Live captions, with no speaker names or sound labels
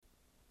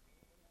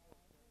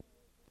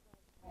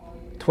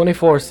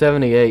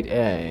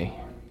2478A.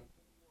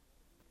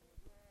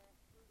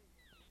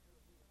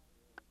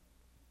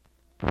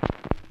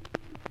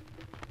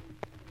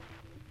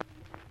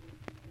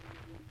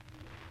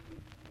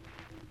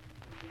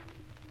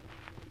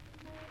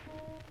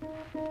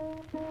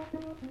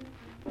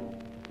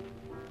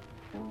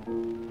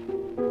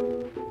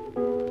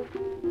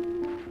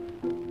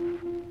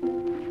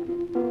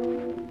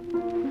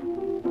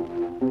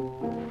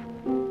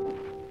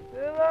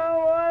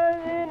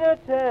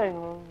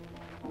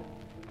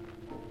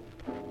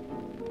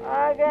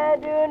 I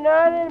can't do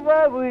nothing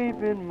but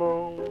weep and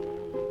moan.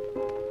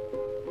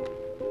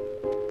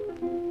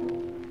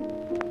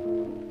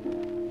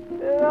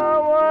 Till I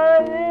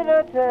was in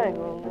a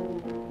tangle,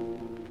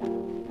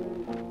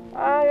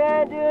 I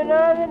can't do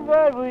nothing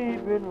but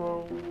weep and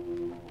moan.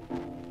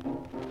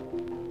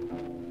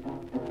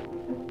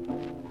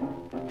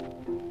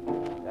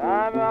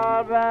 I'm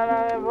all bound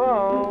on the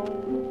phone,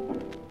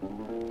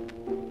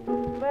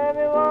 made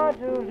me want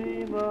to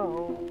leave my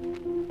home.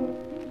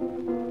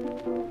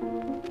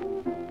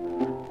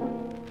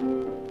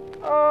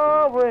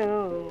 Oh,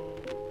 well,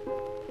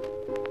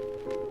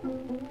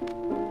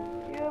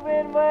 you've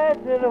been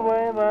wasting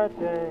away my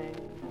time.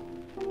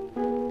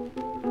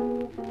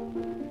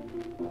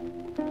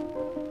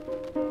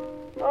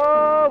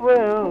 Oh,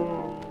 well,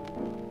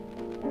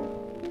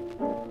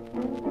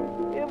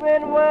 you've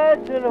been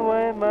wasting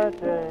away my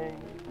time.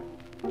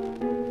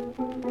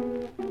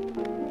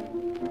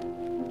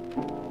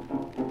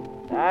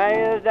 I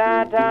used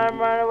downtown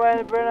running away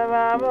the pretty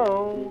mama.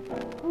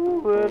 Who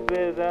would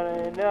be that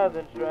ain't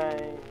nothing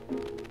strange.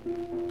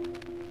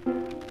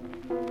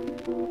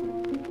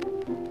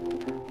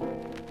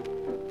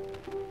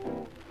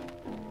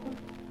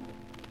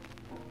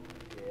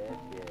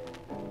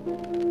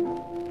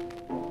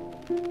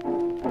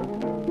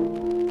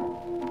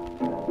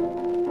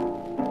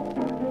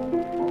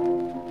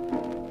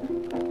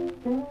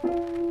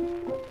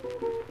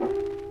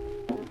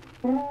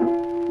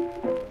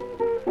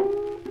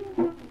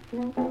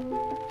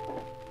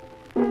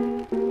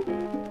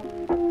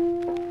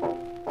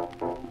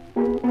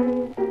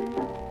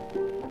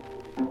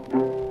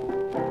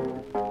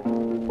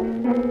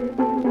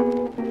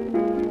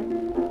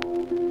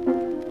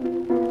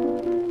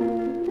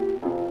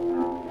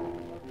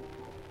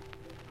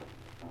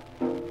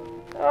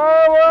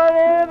 Oh, what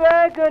in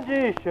bad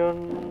condition?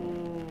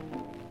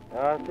 I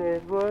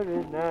said, what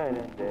is night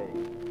and day?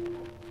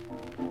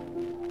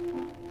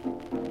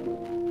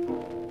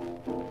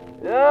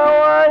 Oh,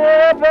 what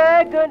in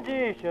bad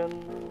condition?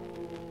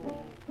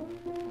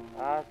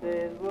 I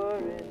said,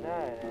 what is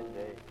night and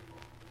day?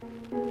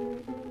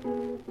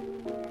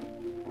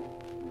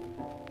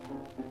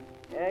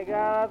 I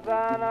gotta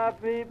find our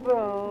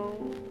people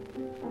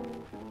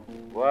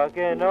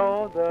working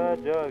on the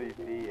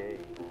WPA.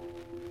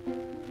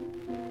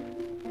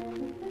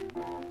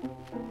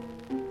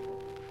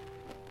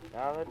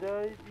 Now the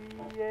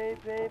WPA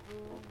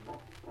people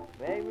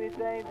make me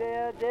think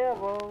they're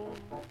devils.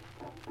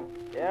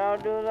 They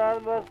don't do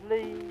nothing but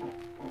sleep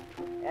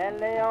and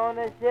lay on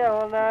the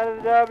shelf. Now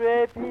the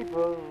WPA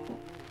people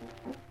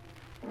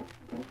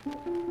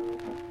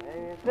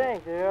make me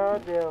think they're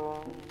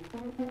devils.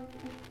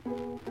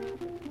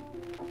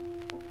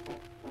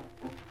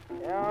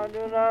 They don't do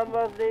nothing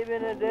but sleep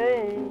in the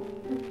day.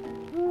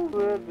 Ooh,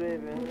 baby,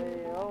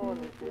 lay on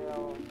the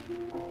shelf.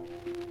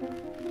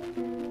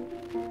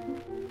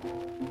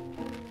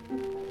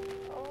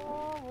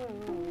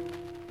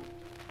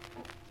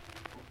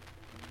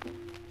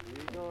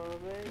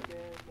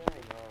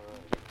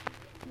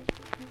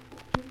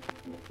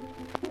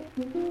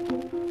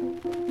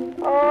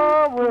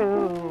 Oh,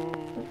 well,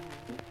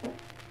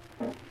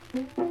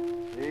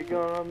 you're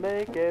gonna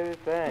make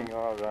everything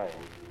all right.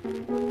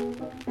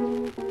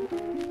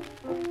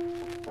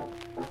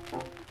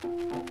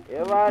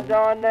 If I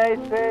don't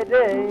next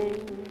payday,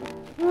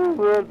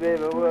 well,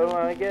 baby, well, when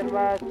I get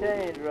my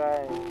change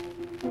right.